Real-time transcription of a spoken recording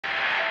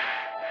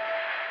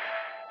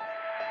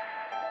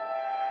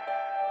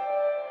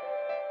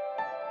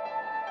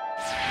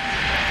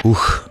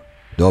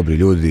Dobri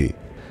ljudi,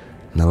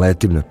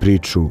 naletim na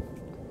priču,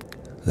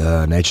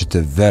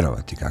 nećete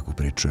verovati kakvu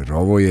priču, jer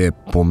ovo je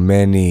po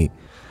meni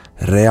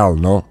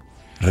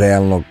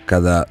realno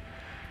kada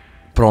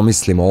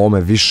promislimo o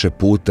ovome više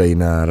puta i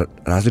na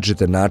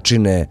različite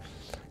načine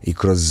i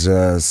kroz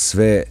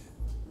sve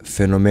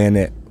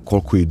fenomene,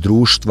 koliko i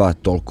društva,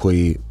 toliko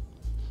i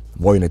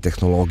vojne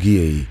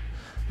tehnologije i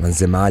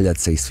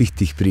vanzemaljaca i svih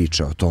tih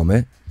priča o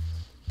tome.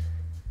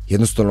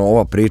 Jednostavno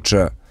ova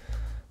priča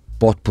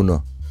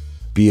potpuno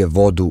pije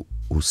vodu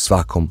u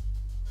svakom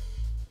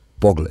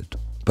pogledu.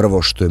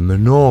 Prvo što je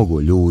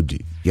mnogo ljudi,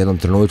 jednom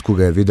trenutku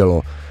ga je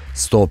videlo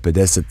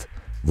 150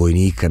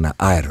 vojnika na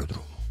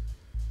aerodromu.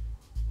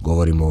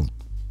 Govorimo o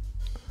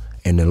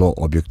NLO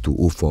objektu,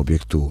 UFO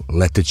objektu,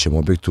 letećem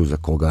objektu za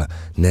koga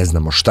ne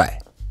znamo šta je.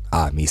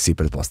 A mi svi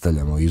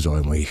pretpostavljamo i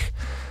zovemo ih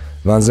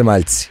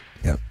vanzemaljci.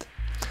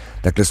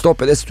 Dakle,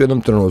 150 u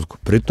jednom trenutku.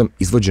 Pritom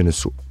izvođene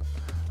su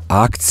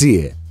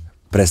akcije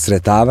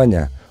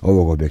presretavanja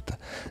ovog objekta.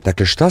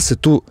 Dakle, šta se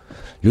tu,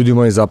 ljudi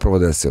moji, zapravo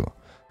desilo?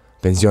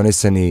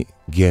 Penzionisani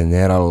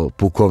general,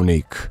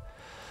 pukovnik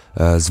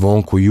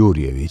Zvonko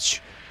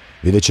Jurjević,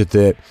 vidjet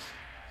ćete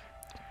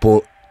po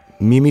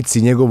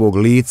mimici njegovog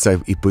lica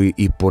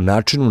i po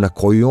načinu na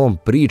koji on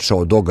priča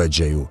o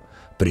događaju.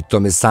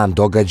 Pritom je sam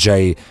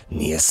događaj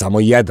nije samo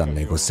jedan,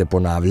 nego se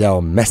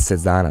ponavljao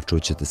mesec dana.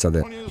 Čućete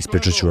sada,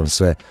 ispričat ću vam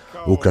sve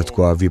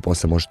ukratko, a vi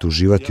posle možete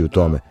uživati u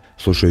tome,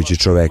 slušajući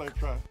čoveka.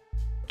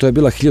 To je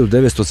bila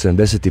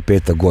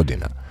 1975.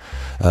 godina.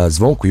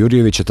 Zvonko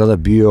Jurjević je tada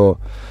bio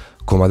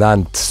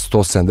komandant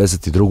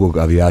 172.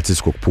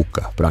 avijacijskog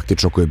puka,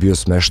 praktično koji je bio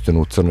smešten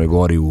u Crnoj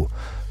Gori u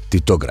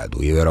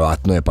Titogradu i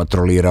verovatno je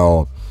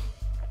patrolirao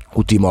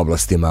u tim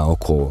oblastima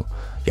oko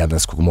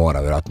Jadranskog mora,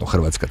 verovatno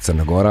Hrvatska,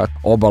 Crna Gora,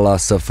 obala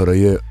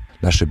SFRJ,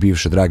 naše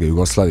bivše drage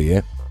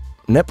Jugoslavije,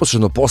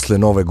 neposredno posle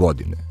Nove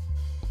godine.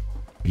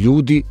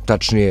 Ljudi,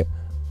 tačnije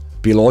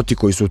piloti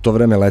koji su u to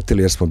vreme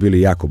leteli, jer smo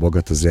bili jako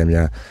bogata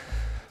zemlja,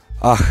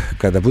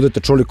 kada budete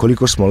čuli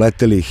koliko smo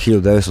leteli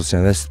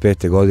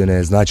 1975.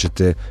 godine,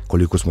 znaćete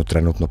koliko smo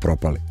trenutno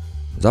propali.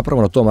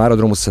 Zapravo na tom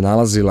aerodromu se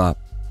nalazila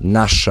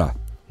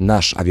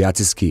naš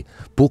avijacijski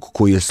puk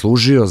koji je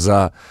služio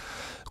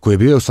koji je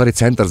bio u stvari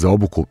centar za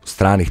obuku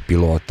stranih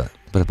pilota.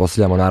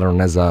 Pretpostavljamo naravno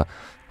ne za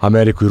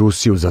Ameriku i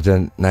Rusiju, za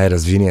te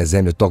najrazvinije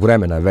zemlje tog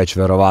vremena, već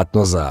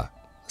verovatno za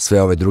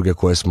sve ove druge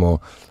koje smo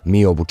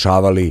mi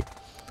obučavali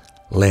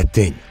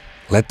letenju.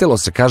 Letelo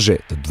se, kaže,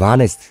 do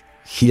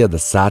 12.000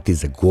 sati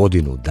za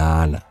godinu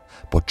dana.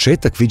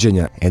 Početak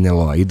viđenja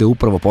NLO-a ide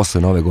upravo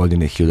posle Nove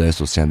godine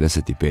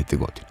 1975.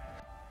 godine.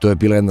 To je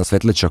bila jedna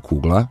svetleća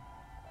kugla,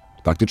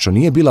 praktično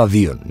nije bila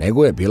avion,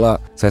 nego je bila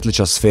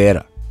svetleća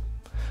sfera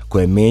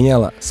koja je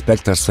menjala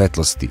spektar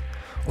svetlosti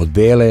od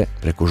bele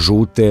preko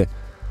žute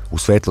u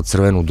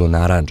svetlo-crvenu do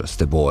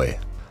naranđaste boje.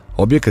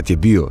 Objekat je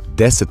bio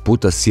 10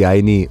 puta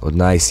sjajniji od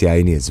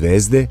najsjajnije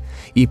zvezde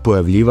i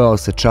pojavljivao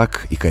se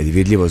čak i kad je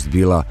vidljivost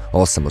bila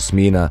 8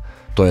 osmina,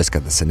 to jest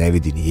kada se ne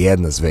vidi ni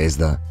jedna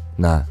zvezda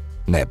na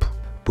nebu.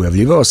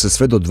 Pojavljivao se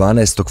sve do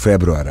 12.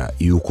 februara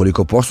i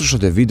ukoliko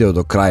poslušate video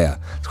do kraja,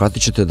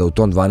 shvatit ćete da u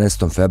tom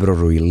 12.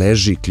 februaru i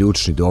leži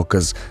ključni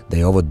dokaz da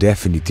je ovo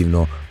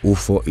definitivno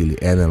UFO ili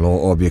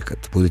NLO objekat.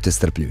 Budite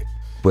strpljivi.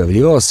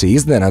 Pojavljivao se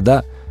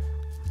iznenada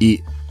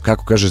i,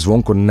 kako kaže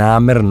Zvonko,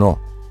 namerno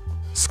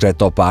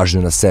skretao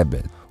pažnju na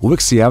sebe.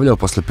 Uvek se javljao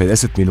posle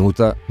 50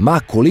 minuta, ma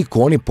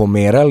koliko oni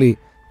pomerali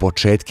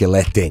početke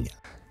letenja.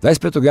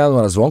 25.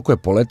 januara Zvonko je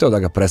poleteo da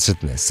ga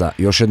presretne sa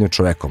još jednim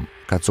čovekom.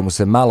 Kad su mu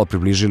se malo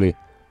približili,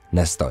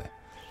 nestao je.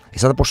 I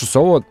sada, pošto se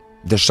ovo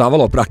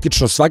dešavalo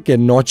praktično svake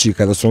noći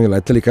kada su oni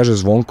leteli, kaže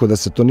Zvonko da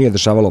se to nije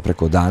dešavalo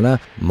preko dana,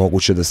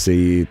 moguće da se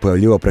i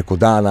pojavljivao preko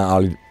dana,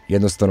 ali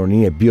jednostavno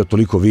nije bio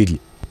toliko vidljiv.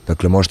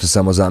 Dakle, možete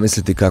samo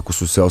zamisliti kako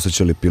su se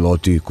osjećali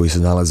piloti koji se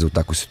nalaze u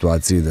takvoj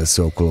situaciji da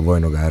se okolo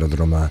vojnog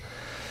aerodroma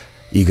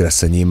igra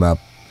sa njima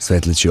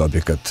svetleći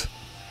objekat.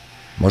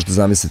 Možete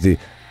zamisliti,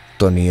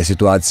 to nije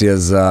situacija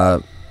za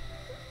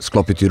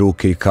sklopiti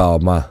ruke i kao,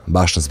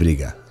 baš nas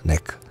briga,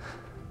 neka.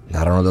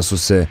 Naravno da su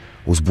se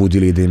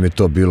uzbudili i da im je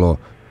to bilo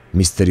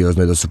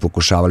misteriozno i da su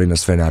pokušavali na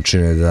sve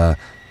načine da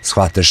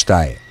shvate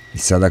šta je. I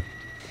sada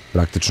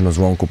praktično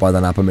Zvonku pada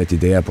na pamet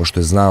ideja, pošto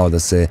je znao da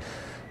se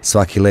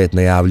svaki let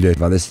najavljuje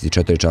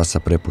 24 časa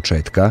pre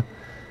početka,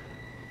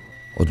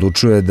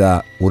 odlučuje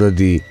da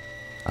uradi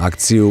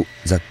akciju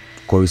za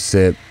koju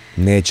se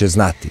neće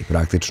znati.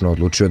 Praktično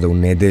odlučio da u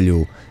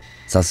nedelju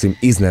sasvim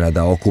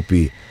iznenada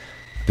okupi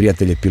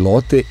prijatelje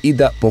pilote i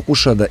da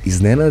pokuša da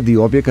iznenadi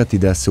objekat i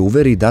da se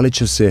uveri da li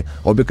će se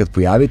objekat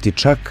pojaviti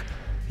čak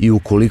i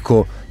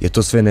ukoliko je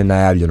to sve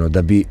nenajavljeno,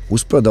 da bi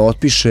uspeo da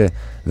otpiše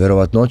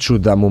verovatnoću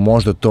da mu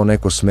možda to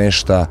neko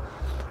smešta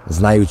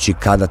znajući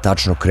kada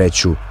tačno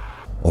kreću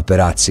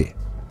operacije.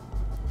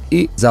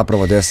 I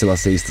zapravo desila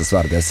se ista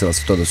stvar, desila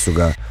se to da su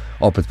ga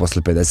opet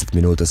posle 50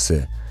 minuta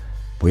se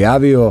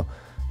pojavio,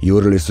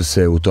 jurili su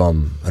se u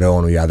tom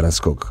reonu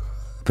Jadranskog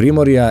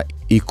primorja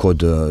i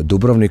kod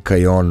Dubrovnika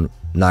i on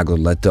naglo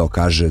leteo,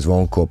 kaže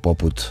Zvonko,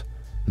 poput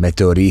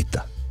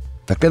meteorita.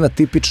 Dakle, jedna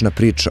tipična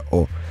priča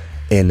o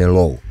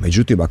NLO.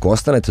 Međutim, ako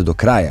ostanete do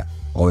kraja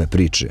ove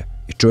priče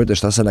i čujete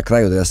šta se na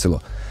kraju desilo,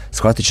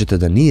 shvatit ćete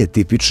da nije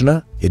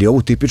tipična, jer je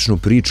ovu tipičnu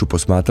priču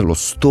posmatralo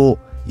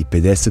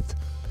 150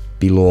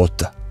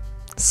 pilota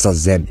sa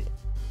zemlje.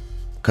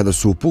 Kada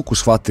su u puku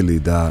shvatili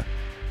da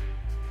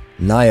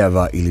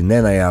najava ili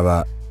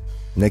nenajava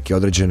neke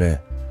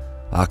određene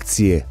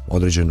akcije,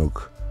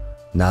 određenog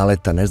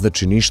naleta ne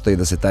znači ništa i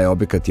da se taj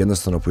objekat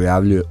jednostavno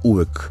pojavljuje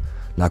uvek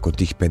nakon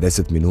tih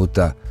 50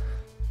 minuta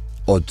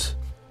od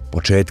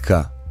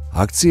početka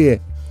akcije,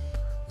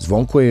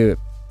 Zvonko je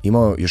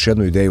imao još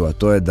jednu ideju, a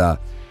to je da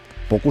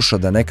pokuša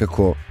da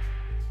nekako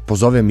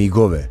pozove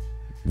migove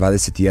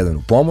 21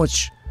 u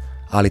pomoć,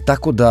 ali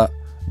tako da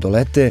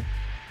dolete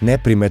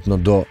neprimetno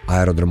do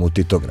aerodroma u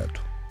Titogradu.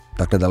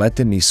 Dakle, da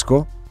lete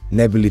nisko,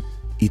 ne bi li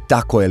i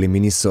tako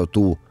eliminisao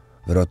tu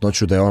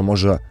verovatnoću da je on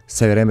možda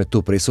sve vreme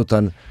tu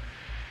prisutan,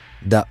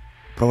 da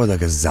proba da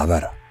ga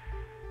zavara.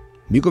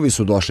 Migovi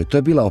su došli. To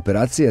je bila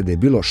operacija gde je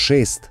bilo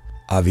 6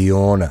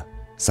 aviona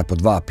sa po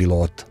 2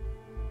 pilota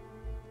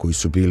koji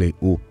su bili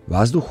u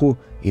vazduhu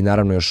i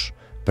naravno još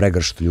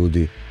pregršt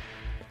ljudi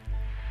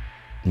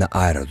na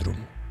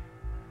aerodromu.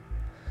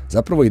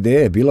 Zapravo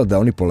ideja je bila da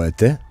oni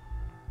polete,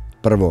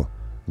 prvo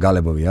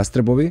galebovi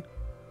jastrebovi,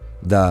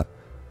 da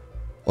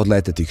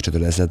odlete tih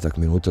 40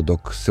 minuta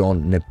dok se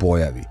on ne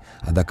pojavi.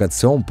 A da kad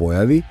se on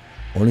pojavi,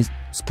 oni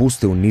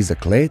spuste u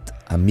nizak let,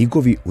 a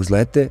migovi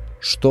uzlete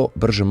što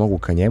brže mogu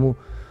ka njemu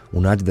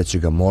u nadi da će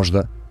ga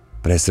možda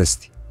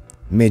presresti.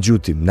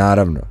 Međutim,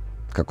 naravno,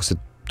 kako se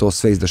to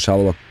sve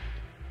izdešavalo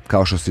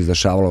kao što se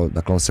izdešavalo,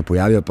 dakle on se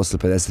pojavio posle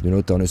 50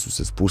 minuta, oni su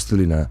se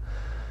spustili na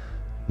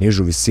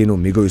nižu visinu,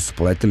 migovi su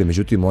poleteli,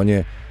 međutim on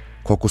je,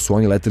 koliko su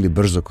oni leteli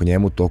brzo ko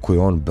njemu, toliko je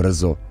on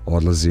brzo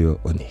odlazio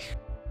od njih.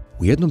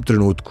 U jednom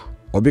trenutku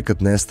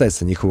objekat nestaje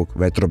sa njihovog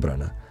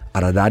vetrobrana, a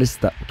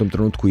radarista u tom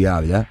trenutku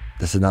javlja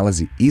da se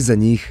nalazi iza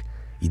njih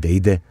i da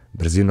ide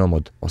brzinom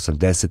od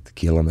 80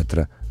 km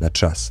na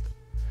čas.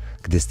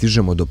 Gde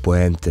stižemo do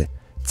poente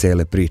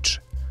cele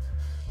priče.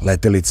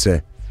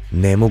 Letelice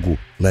ne mogu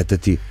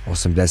leteti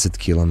 80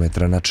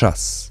 km na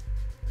čas.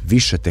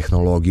 Više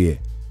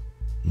tehnologije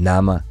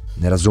nama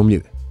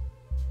nerazumljive,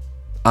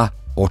 a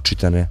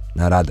očitane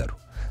na radaru.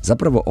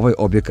 Zapravo ovaj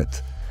objekat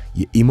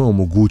je imao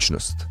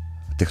mogućnost,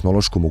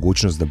 tehnološku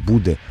mogućnost da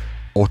bude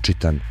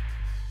očitan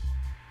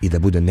i da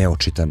bude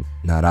neočitan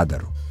na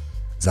radaru.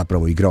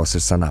 Zapravo igrao se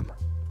sa nama.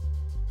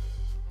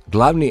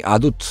 Glavni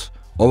adut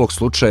ovog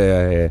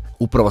slučaja je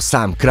upravo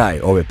sam kraj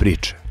ove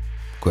priče,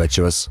 koja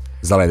će vas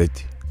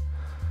zalediti.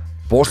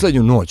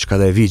 Poslednju noć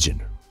kada je viđen,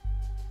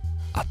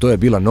 a to je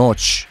bila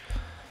noć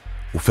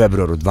u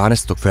februaru,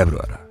 12.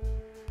 februara,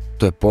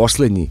 to je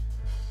poslednji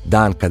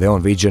dan kada je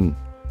on viđen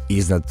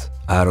iznad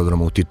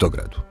aerodroma u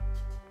Titogradu.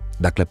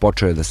 Dakle,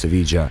 počeo je da se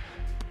viđa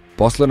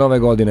posle Nove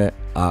godine,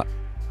 a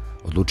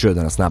odlučio je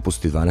da nas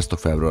napusti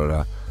 12.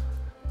 februara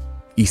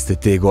iste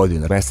te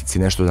godine. Mesec i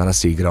nešto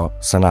danas je igrao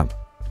sa nama.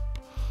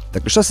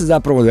 Dakle, šta se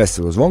zapravo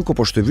desilo? Zvonko,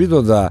 pošto je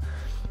vidio da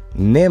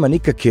nema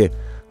nikakve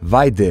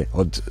vajde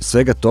od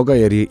svega toga,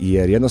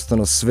 jer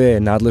jednostavno sve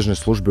nadležne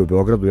službe u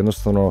Beogradu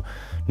jednostavno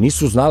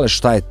nisu znale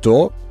šta je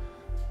to,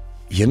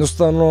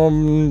 jednostavno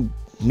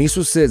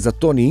nisu se za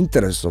to ni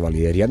interesovali,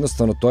 jer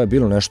jednostavno to je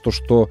bilo nešto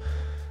što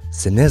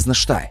se ne zna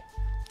šta je.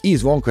 I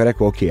Zvonko je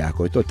rekao, ok,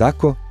 ako je to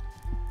tako,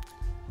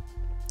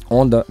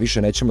 onda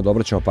više nećemo da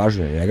obraćamo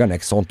pažnju na njega,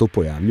 nek se on tu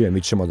pojavljuje,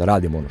 mi ćemo da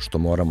radimo ono što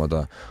moramo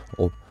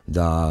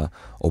da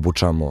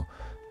obučamo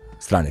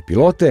strane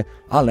pilote,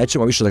 ali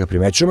nećemo više da ga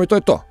primećujemo i to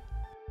je to.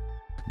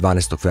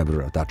 12.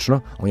 februara,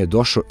 tačno, on je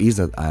došao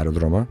iznad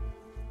aerodroma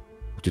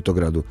u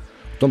Titogradu.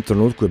 U tom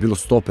trenutku je bilo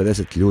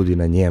 150 ljudi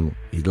na njemu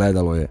i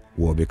gledalo je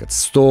u objekat.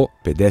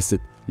 150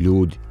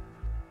 ljudi.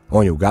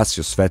 On je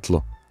ugasio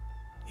svetlo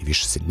i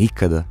više se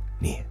nikada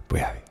nije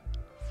pojavio.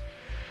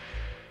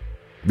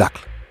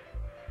 Dakle,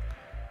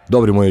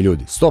 dobri moji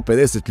ljudi,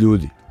 150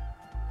 ljudi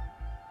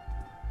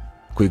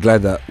koji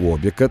gleda u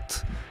objekat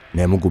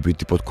ne mogu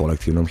biti pod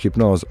kolektivnom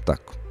hipnozom,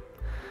 tako.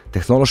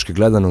 Tehnološki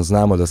gledano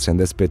znamo da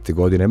 75.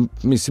 godine,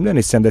 mislim ne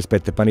ni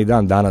 75. pa ni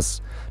dan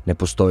danas ne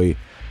postoji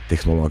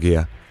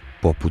tehnologija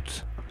poput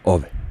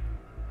ove.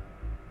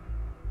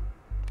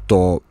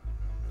 To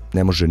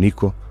ne može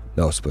niko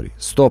da ospori.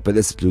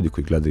 150 ljudi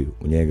koji gledaju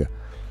u njega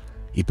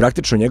i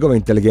praktično njegova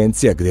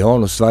inteligencija gde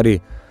on u stvari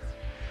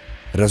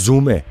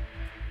razume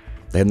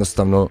da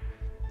jednostavno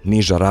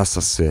niža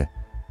rasa se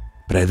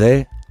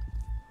predaje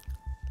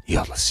i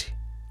odlazi.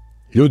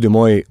 Ljudi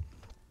moji,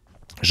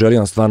 želim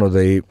vam stvarno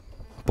da i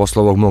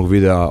posle ovog mog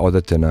videa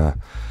odete na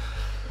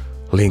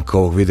link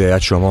ovog videa, ja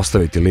ću vam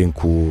ostaviti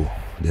link u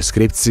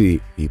deskripciji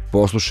i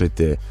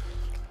poslušajte.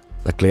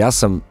 Dakle,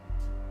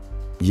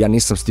 ja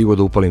nisam stigao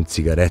da upalim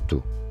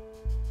cigaretu,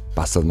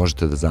 pa sad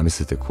možete da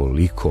zamislite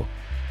koliko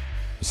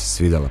mi se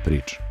svidela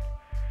priča.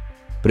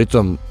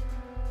 Pritom,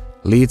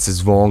 lice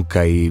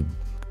Zvonka i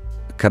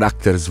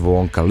karakter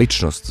Zvonka,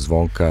 ličnost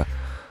Zvonka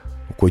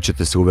u koju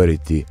ćete se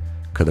uveriti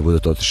kada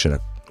budete otišli na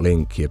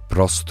link je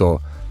prosto,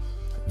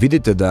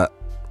 vidite da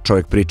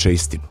čovjek priča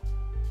istinu.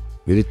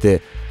 Vidite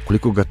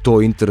koliko ga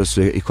to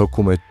interesuje i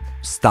koliko mu je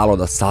stalo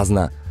da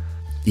sazna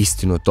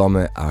istinu o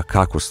tome, a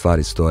kako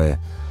stvari stoje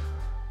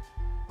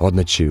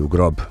odneće ju u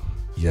grob,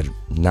 jer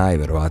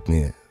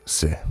najverovatnije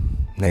se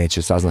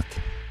neće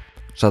saznati.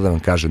 Šta da vam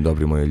kažem,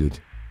 dobri moji ljudi?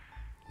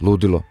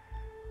 Ludilo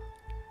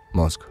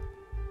mozga.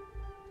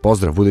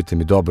 Pozdrav, budite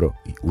mi dobro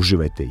i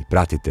uživajte i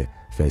pratite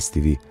FES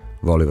TV.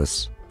 Voli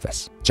vas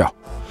FES.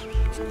 Ćao!